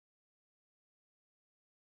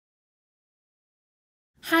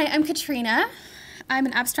Hi, I'm Katrina. I'm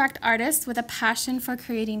an abstract artist with a passion for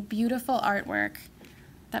creating beautiful artwork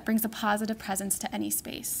that brings a positive presence to any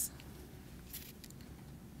space.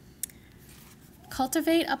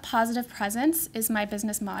 Cultivate a positive presence is my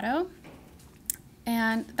business motto,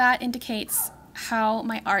 and that indicates how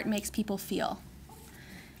my art makes people feel.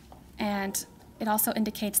 And it also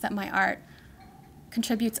indicates that my art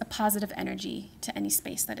contributes a positive energy to any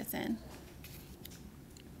space that it's in.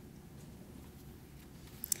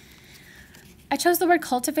 I chose the word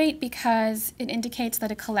cultivate because it indicates that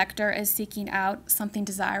a collector is seeking out something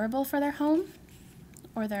desirable for their home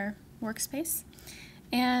or their workspace.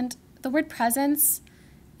 And the word presence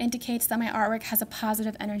indicates that my artwork has a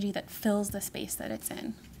positive energy that fills the space that it's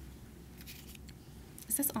in.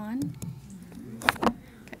 Is this on?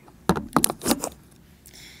 Okay.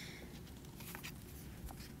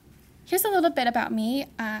 Here's a little bit about me.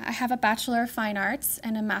 I have a Bachelor of Fine Arts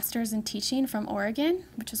and a Master's in Teaching from Oregon,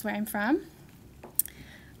 which is where I'm from.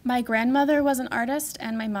 My grandmother was an artist,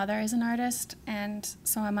 and my mother is an artist, and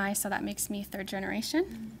so am I, so that makes me third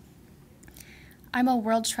generation. I'm a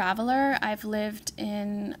world traveler. I've lived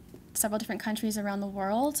in several different countries around the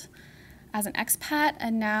world as an expat,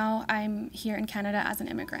 and now I'm here in Canada as an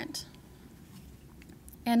immigrant.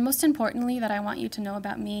 And most importantly that I want you to know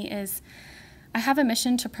about me is I have a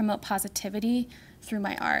mission to promote positivity through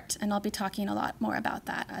my art, and I'll be talking a lot more about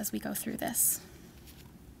that as we go through this.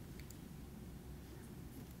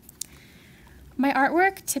 My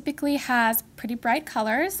artwork typically has pretty bright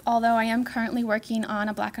colors, although I am currently working on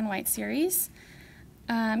a black and white series.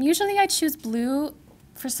 Usually I choose blue.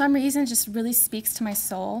 For some reason, it just really speaks to my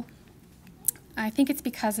soul. I think it's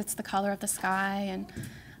because it's the color of the sky, and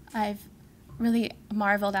I've really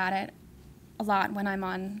marveled at it a lot when I'm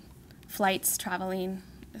on flights traveling,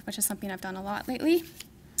 which is something I've done a lot lately.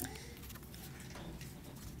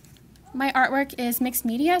 My artwork is mixed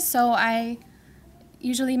media, so I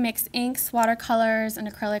usually mix inks, watercolors,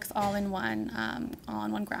 and acrylics all in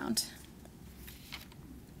one ground.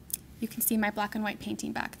 You can see my black and white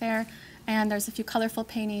painting back there, and there's a few colorful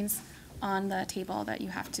paintings on the table that you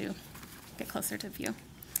have to get closer to view.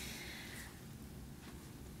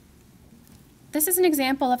 This is an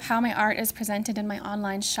example of how my art is presented in my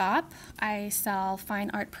online shop. I sell fine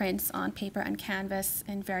art prints on paper and canvas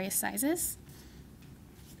in various sizes.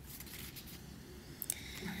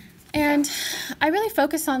 And I really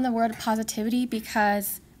focus on the word positivity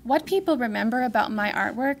because what people remember about my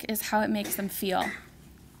artwork is how it makes them feel.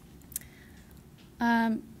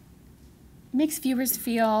 Makes viewers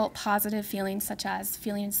feel positive feelings such as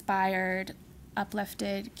feeling inspired,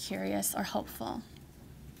 uplifted, curious, or hopeful.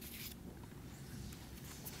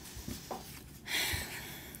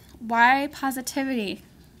 Why positivity?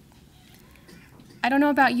 I don't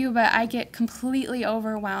know about you, but I get completely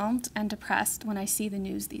overwhelmed and depressed when I see the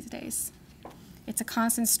news these days. It's a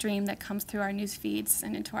constant stream that comes through our news feeds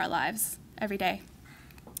and into our lives every day.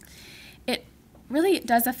 It really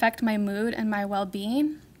does affect my mood and my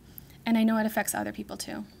well-being, and I know it affects other people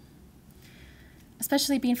too.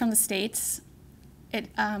 Especially being from the States, it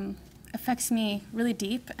affects me really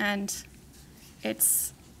deep, and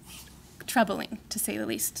it's troubling, to say the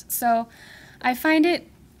least. So I find it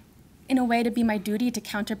in a way to be my duty to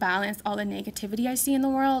counterbalance all the negativity I see in the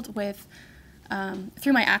world with,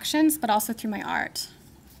 through my actions, but also through my art.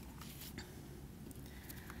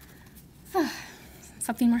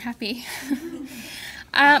 Something more happy.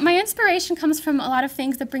 My inspiration comes from a lot of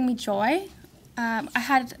things that bring me joy. I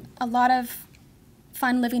had a lot of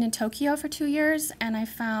fun living in Tokyo for 2 years, and I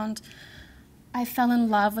fell in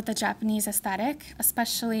love with the Japanese aesthetic,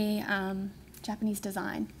 especially Japanese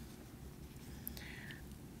design.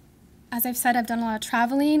 As I've said, I've done a lot of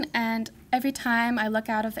traveling, and every time I look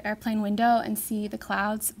out of the airplane window and see the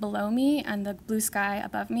clouds below me and the blue sky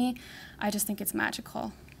above me, I just think it's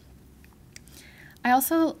magical. I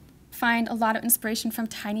also find a lot of inspiration from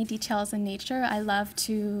tiny details in nature. I love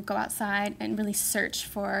to go outside and really search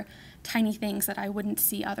for tiny things that I wouldn't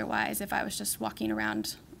see otherwise if I was just walking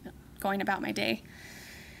around, going about my day.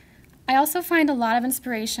 I also find a lot of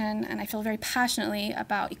inspiration, and I feel very passionately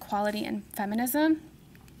about equality and feminism.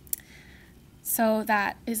 So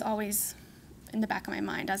that is always in the back of my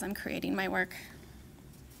mind as I'm creating my work.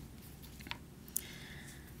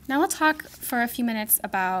 Now I'll talk for a few minutes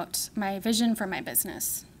about my vision for my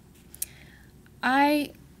business.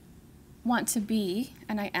 I want to be,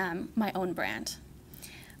 and I am, my own brand.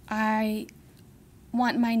 I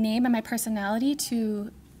want my name and my personality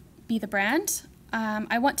to be the brand.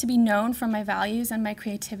 I want to be known for my values and my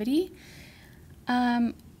creativity.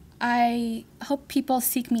 I hope people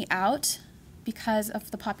seek me out because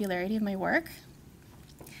of the popularity of my work.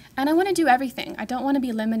 And I want to do everything. I don't want to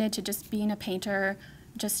be limited to just being a painter,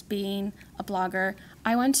 just being a blogger.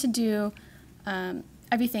 I want to do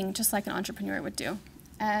everything just like an entrepreneur would do.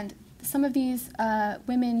 And some of these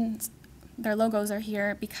women, their logos are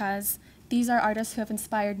here because these are artists who have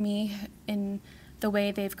inspired me in the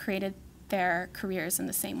way they've created their careers in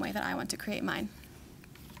the same way that I want to create mine.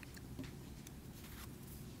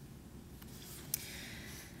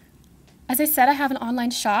 As I said, I have an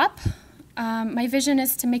online shop. My vision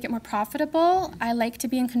is to make it more profitable. I like to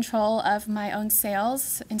be in control of my own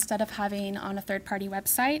sales instead of having on a third-party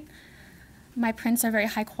website. My prints are very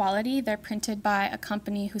high quality. They're printed by a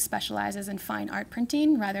company who specializes in fine art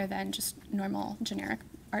printing rather than just normal generic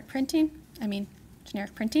printing.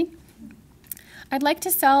 I'd like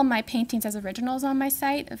to sell my paintings as originals on my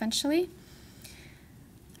site eventually.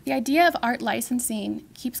 The idea of art licensing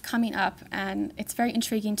keeps coming up, and it's very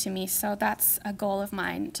intriguing to me, so that's a goal of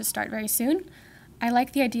mine to start very soon. I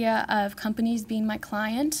like the idea of companies being my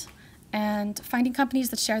client and finding companies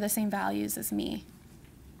that share the same values as me.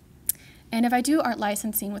 And if I do art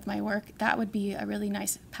licensing with my work, that would be a really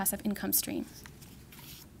nice passive income stream.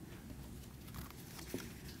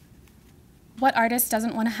 What artist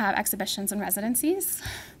doesn't want to have exhibitions and residencies?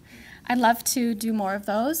 I'd love to do more of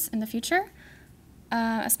those in the future.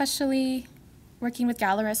 Especially working with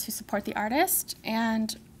gallerists who support the artist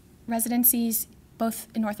and residencies both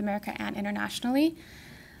in North America and internationally.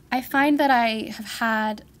 I find that I have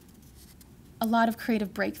had a lot of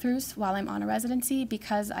creative breakthroughs while I'm on a residency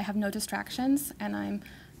because I have no distractions and I'm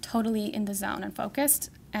totally in the zone and focused.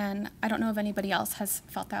 And I don't know if anybody else has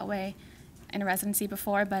felt that way in a residency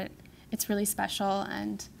before, but it's really special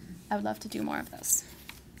and I would love to do more of those.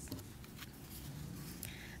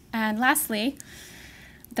 And lastly,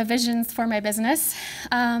 the visions for my business.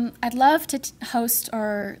 I'd love to host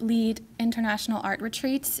or lead international art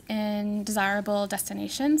retreats in desirable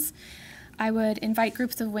destinations. I would invite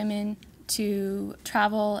groups of women to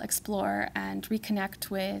travel, explore, and reconnect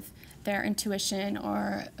with their intuition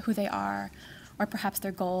or who they are, or perhaps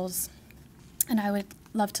their goals. And I would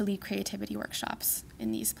love to lead creativity workshops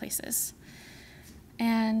in these places.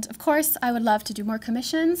 And of course, I would love to do more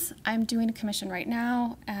commissions. I'm doing a commission right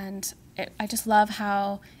now, and I just love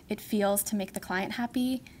how it feels to make the client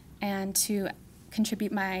happy and to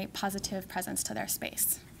contribute my positive presence to their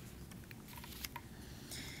space.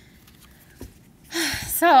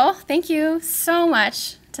 So thank you so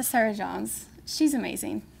much to Sarah Jones. She's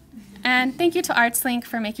amazing. And thank you to ArtsLink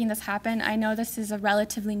for making this happen. I know this is a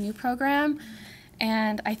relatively new program,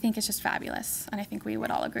 and I think it's just fabulous, and I think we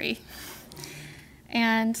would all agree.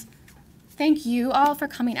 And thank you all for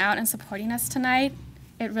coming out and supporting us tonight.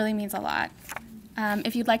 It really means a lot.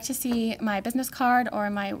 If you'd like to see my business card or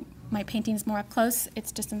my paintings more up close,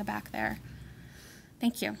 it's just in the back there.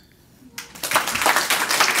 Thank you.